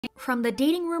From the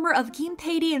dating rumor of Kim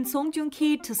Tae Oh and Song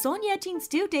Joong-ki to Son Ye Jin's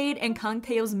due date and Kang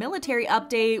Tae Oh's military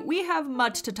update, we have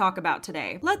much to talk about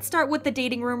today. Let's start with the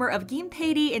dating rumor of Kim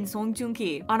Tae Oh and Song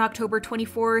Joong-ki. On October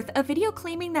 24th, a video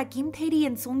claiming that Kim Tae Oh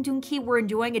and Song Joong-ki were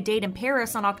enjoying a date in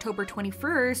Paris on October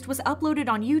 21st was uploaded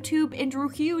on YouTube and drew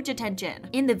huge attention.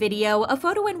 In the video, a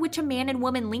photo in which a man and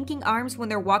woman linking arms when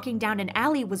they're walking down an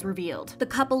alley was revealed. The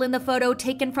couple in the photo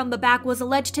taken from the back was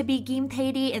alleged to be Kim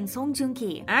Tae Oh and Song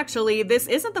Joong-ki. Actually, this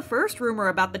isn't the first rumor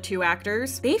about the two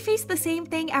actors. They faced the same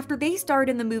thing after they starred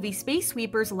in the movie Space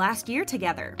Sweepers last year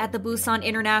together. At the Busan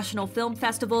International Film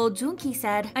Festival, Joong-ki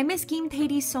said, "I miss Kim Tae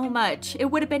Oh so much. It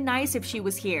would have been nice if she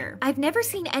was here. I've never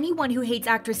seen anyone who hates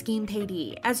actress Kim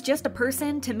Tae Oh. As just a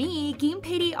person, to me, Kim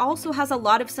Tae Oh also has a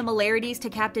lot of similarities to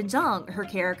Captain Joong, her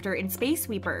character in Space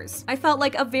Sweepers. I felt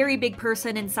like a very big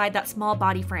person inside that small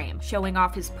body frame," showing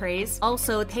off his praise.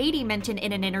 Also, Tae Oh mentioned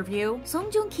in an interview,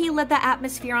 "Song Joong-ki led the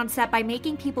atmosphere on set by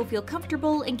making people feel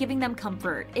comfortable and giving them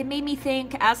comfort. It made me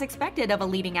think, as expected of a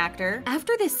leading actor."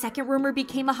 After this second rumor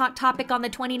became a hot topic on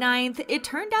the 29th, it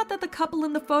turned out that the couple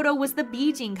in the photo was the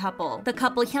Ye Jin couple. The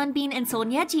couple Hyunbin and Son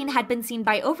Ye Jin had been seen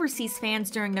by overseas fans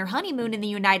during their honeymoon in the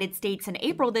United States in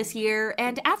April this year,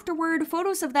 and afterward,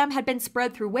 photos of them had been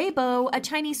spread through Weibo, a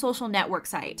Chinese social network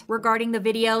site. Regarding the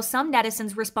video, some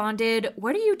netizens responded,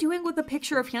 "What are you doing with a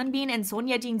picture of Hyunbin and Son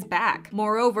Ye Jin's back?"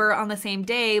 Moreover, on the same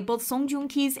day, both Song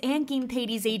Joong-ki's and Kim Tae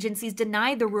Oh's agencies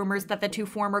denied the rumors that the two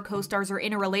former co-stars are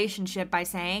in a relationship by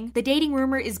saying, "The dating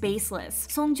rumor is baseless."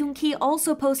 Song Joong-ki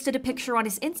also posted a picture on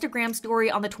his Instagram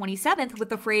story on the 27th with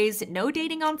the phrase, "No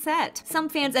dating on set." Some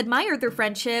fans admired their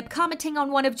friendship, commenting on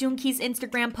one of Joong-ki's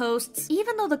Instagram posts,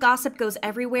 "Even though the gossip goes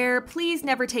everywhere, please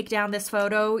never take down this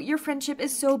photo. Your friendship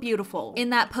is so beautiful." In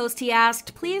that post he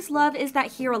asked, "Please love Is That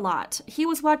Here a lot." He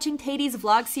was watching Tae Oh's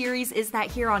vlog series Is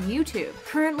That Here on YouTube.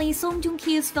 Currently, Song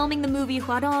Joong-ki is filming the movie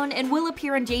Hwadon and will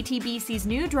appear in JTBC's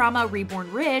new drama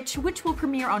Reborn Rich, which will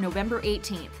premiere on November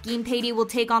 18th. Kim Tae Oh will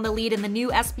take on the lead in the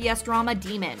new SBS drama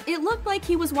Demon. It looked like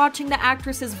he was watching the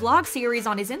actress's vlog series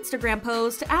on his Instagram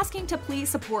post, asking to please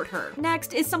support her.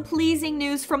 Next is some pleasing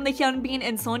news from the Hyunbin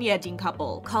and Son Ye Jin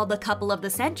couple. Called the couple of the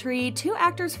century, two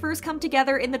actors first come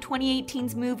together in the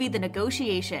 2018's movie The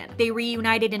Negotiation. They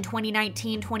reunited in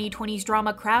 2019-2020's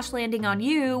drama Crash Landing on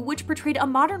You, which portrayed a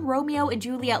modern Romeo and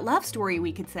Juliet love story,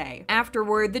 we could say.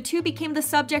 Afterward, the two became the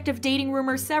subject of dating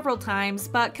rumors several times,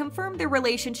 but confirmed their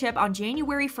relationship on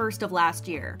January 1st of last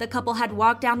year. The couple had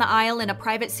walked down the aisle in a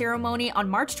private ceremony on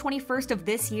March 21st of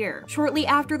this year. Shortly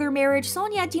after their marriage,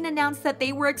 Son Ye Jin announced that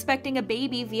they were expecting a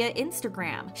baby via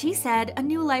Instagram. She said, "A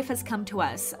new life has come to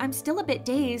us. I'm still a bit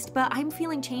dazed, but I'm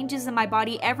feeling changes in my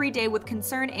body every day with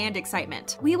concern and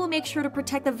excitement. We will make sure to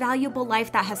protect the valuable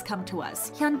life that has come to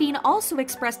us." Hyunbin also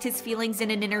expressed his feelings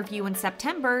in an interview in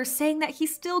September, saying that he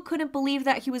still couldn't believe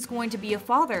that he was going to be a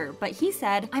father, but he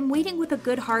said, "I'm waiting with a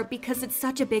good heart because it's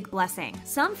such a big blessing."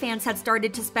 Some fans had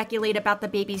started to speculate about the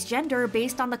baby's gender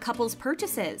based on the couple's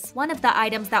purchases. One of the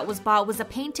items that was bought was a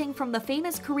painting from the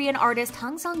famous Korean artist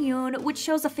Hang Sang-yoon, which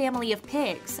shows a family of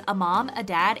pigs, a mom, a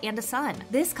dad, and a son.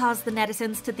 This caused the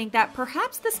netizens to think that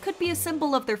perhaps this could be a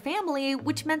symbol of their family,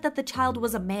 which meant that the child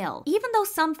was a male. Even though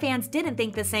some fans didn't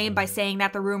think the same by saying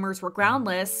that the rumors were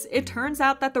groundless, it turns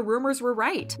out that the rumors were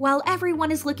right. While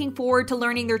everyone is looking forward to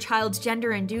learning their child's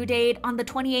gender and due date, on the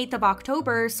 28th of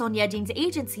October, Son Ye Jin's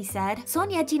agency said, "Son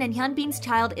Ye Jin and Hyunbin's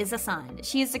child is a son.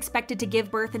 She is expected to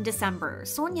give birth in December.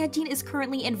 Son Ye Jin is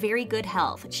currently in very good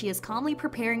health. She is calmly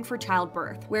preparing for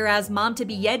childbirth." Whereas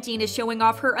mom-to-be Ye Jin is showing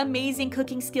off her amazing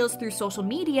cooking skills through social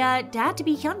media,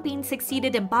 dad-to-be Hyunbin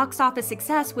succeeded in box office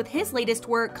success with his latest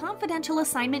work, Confidential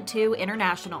Assignment 2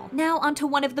 International. Now onto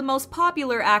one of the most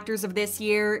popular actors of this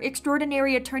year,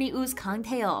 extraordinary attorney Oo's Kang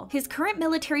Tae Oh. His current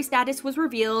military status was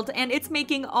revealed, and it's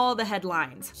making all the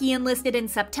headlines. He enlisted in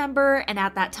September, and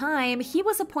at that time, he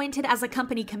was appointed as a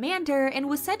company commander and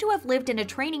was said to have lived in a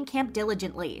training camp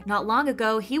diligently. Not long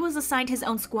ago, he was assigned his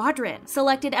own squadron.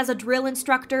 Selected as a drill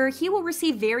instructor, he will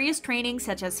receive various trainings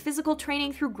such as physical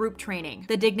training through group training.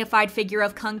 The dignified figure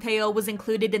of Kang Tae Oh was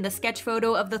included in the sketch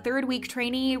photo of the third-week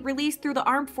trainee released through the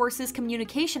Armed Forces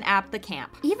communication app, The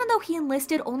Camp. Even though he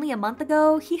enlisted only a month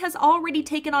ago, he has already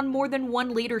taken on more than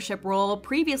one leadership role,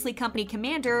 previously company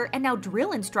commander and now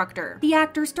drill instructor. The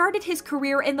actor started his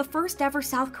career in the first ever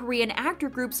South Korean actor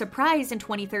group Surprise in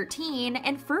 2013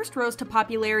 and first rose to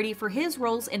popularity for his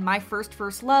roles in My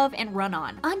First Love and Run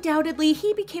On. Undoubtedly,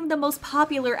 he became the most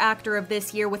popular actor of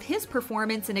this year with his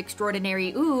performance in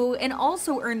Extraordinary Ooh, and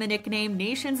also earned the nickname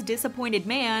Nation's Disappointed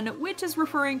Man, which is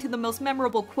referring to the most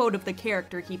memorable quote of the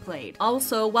character he played.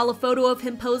 Also, while a photo of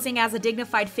him posing as a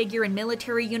dignified figure in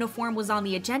military uniform was on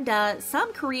the agenda,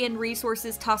 some Korean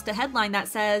resources tossed a headline that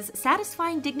says,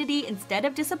 satisfying dignity instead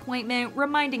of disappointment,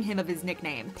 reminding him of his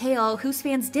nickname. Tae Oh, whose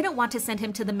fans didn't want to send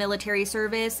him to the military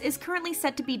service, is currently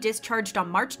set to be discharged on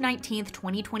March 19,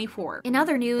 2024. In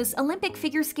other news, Olympic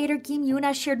figure skater Kim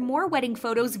Yoona shared more wedding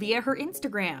photos via her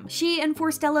Instagram. She and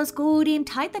Forstella's Go-Urim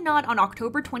tied the knot on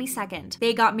October 22nd.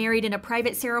 They got married in a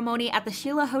private ceremony at the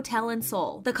Sheila Hotel in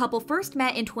Seoul. The couple first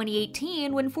met in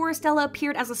 2018 when Forstella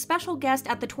appeared as a special guest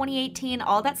at the 2018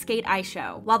 All That Skate Ice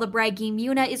Show. While the bride Kim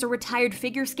Yoona is a retired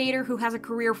figure skater who has a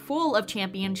career full of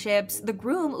championships, the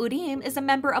groom Urim is a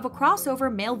member of a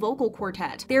crossover male vocal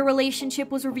quartet. Their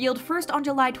relationship was revealed first on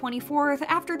July 24th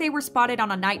after they were spotted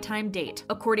on a nighttime date.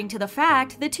 According to The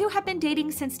Fact, the two have been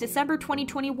dating since December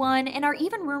 2021 and are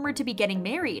even rumored to be getting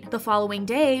married. The following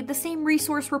day, the same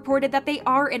resource reported that they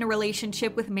are in a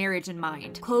relationship with marriage in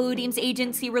mind. Go-Urim's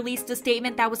agency released a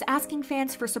statement that was asking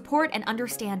fans for support and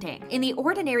understanding. In the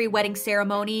ordinary wedding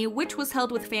ceremony, which was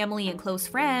held with family and close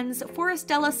friends,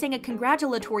 Forstella sang a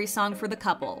congratulatory song for the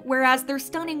couple. Whereas their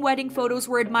stunning wedding photos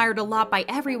were admired a lot by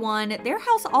everyone, their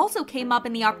house also came up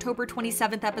in the October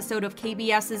 27th episode of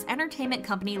KBS's entertainment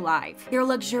company Live. Their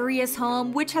luxurious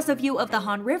home, which has a view of the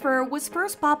Han River, was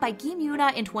first bought by Kim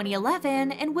Yoona in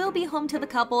 2011 and will be home to the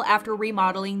couple after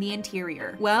remodeling the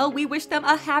interior. Well, we wish them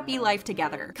a happy life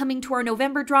together. Coming to our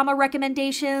November drama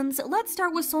recommendations, let's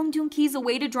start with Song Joong-ki's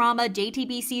awaited drama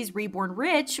JTBC's Reborn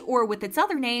Rich, or with its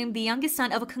other name, The Youngest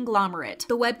Son of a Conglomerate.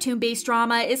 The webtoon-based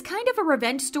drama is kind of a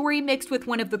revenge story mixed with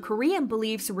one of the Korean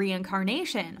beliefs,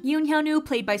 reincarnation. Yoon Hyun-woo,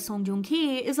 played by Song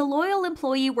Joong-ki, is a loyal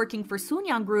employee working for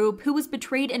Soonyang Group who was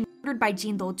betrayed and murdered by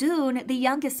Jin Do-dun, the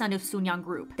youngest son of Soonyang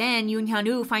Group. Then Yoon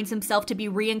Hyun-woo finds himself to be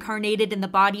reincarnated in the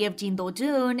body of Jin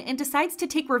Do-dun and decides to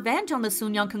take revenge on the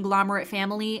Soonyang conglomerate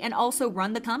family and also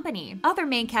run the company. Other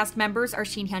main cast members are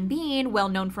Shin Hyun-bin, well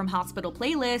known from Hospital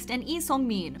Playlist, and Lee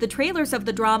Sung-min. The trailers of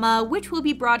the drama, which will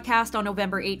be broadcast on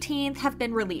November 18th, have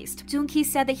been released. Joong-ki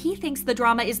said that he thinks the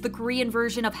drama is the Korean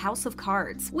version of House of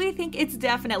Cards. We think it's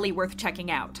definitely worth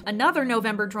checking out. Another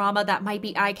November drama that might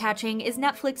be eye-catching is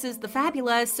Netflix's The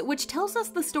Fabulous, which tells us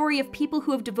the story of people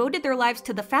who have devoted their lives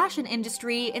to the fashion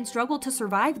industry and struggle to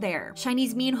survive there.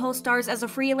 Chinese Minho stars as a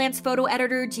freelance photo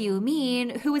editor Ji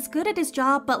Woo-min, who is good at his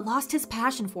job but lost his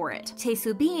passion for it. Tae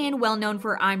Soo-bin, well known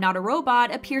for I'm Not a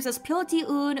Robot, appears as Pyo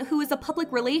Ji-eun, who is a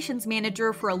public relations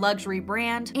manager for a luxury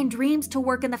brand and dreams to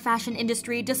work in the fashion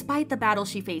industry despite the battle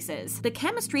she faces. The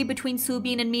chemistry between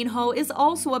Soo-bin and Minho is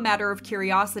also a matter of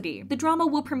curiosity. The drama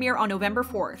will premiere on November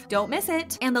 4th. Don't miss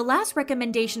it! And the last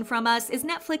recommendation from us is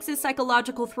Netflix's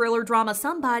psychological thriller drama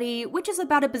Somebody, which is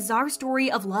about a bizarre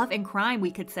story of love and crime,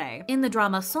 we could say. In the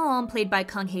drama, Som, played by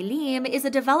Kang Tae Oh, is a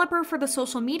developer for the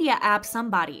social media app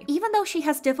Somebody. Even though she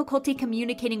has difficulty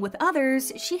communicating with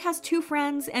others, she has two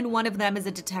friends and one of them is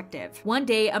a detective. One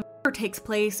day, a murder takes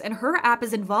place and her app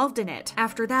is involved in it.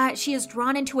 After that, she is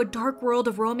drawn into a dark world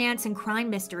of romance and crime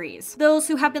mysteries. Those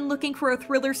who have been looking for a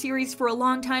thriller series for a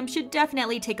long time should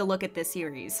definitely take a look at this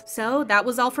series. So that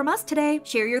was all from us today.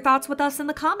 Share your thoughts with us in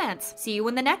the comments. See you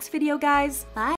in the next video, guys. Bye!